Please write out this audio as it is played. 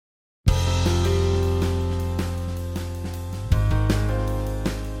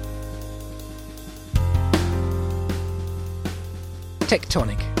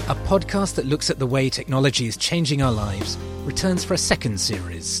Tectonic, a podcast that looks at the way technology is changing our lives, returns for a second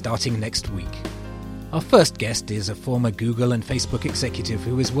series starting next week. Our first guest is a former Google and Facebook executive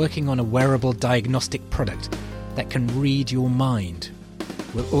who is working on a wearable diagnostic product that can read your mind.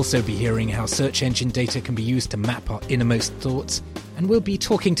 We'll also be hearing how search engine data can be used to map our innermost thoughts, and we'll be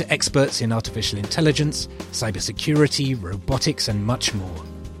talking to experts in artificial intelligence, cybersecurity, robotics, and much more.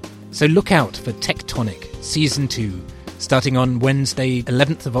 So look out for Tectonic Season 2, starting on Wednesday,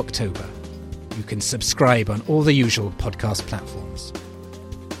 11th of October. You can subscribe on all the usual podcast platforms.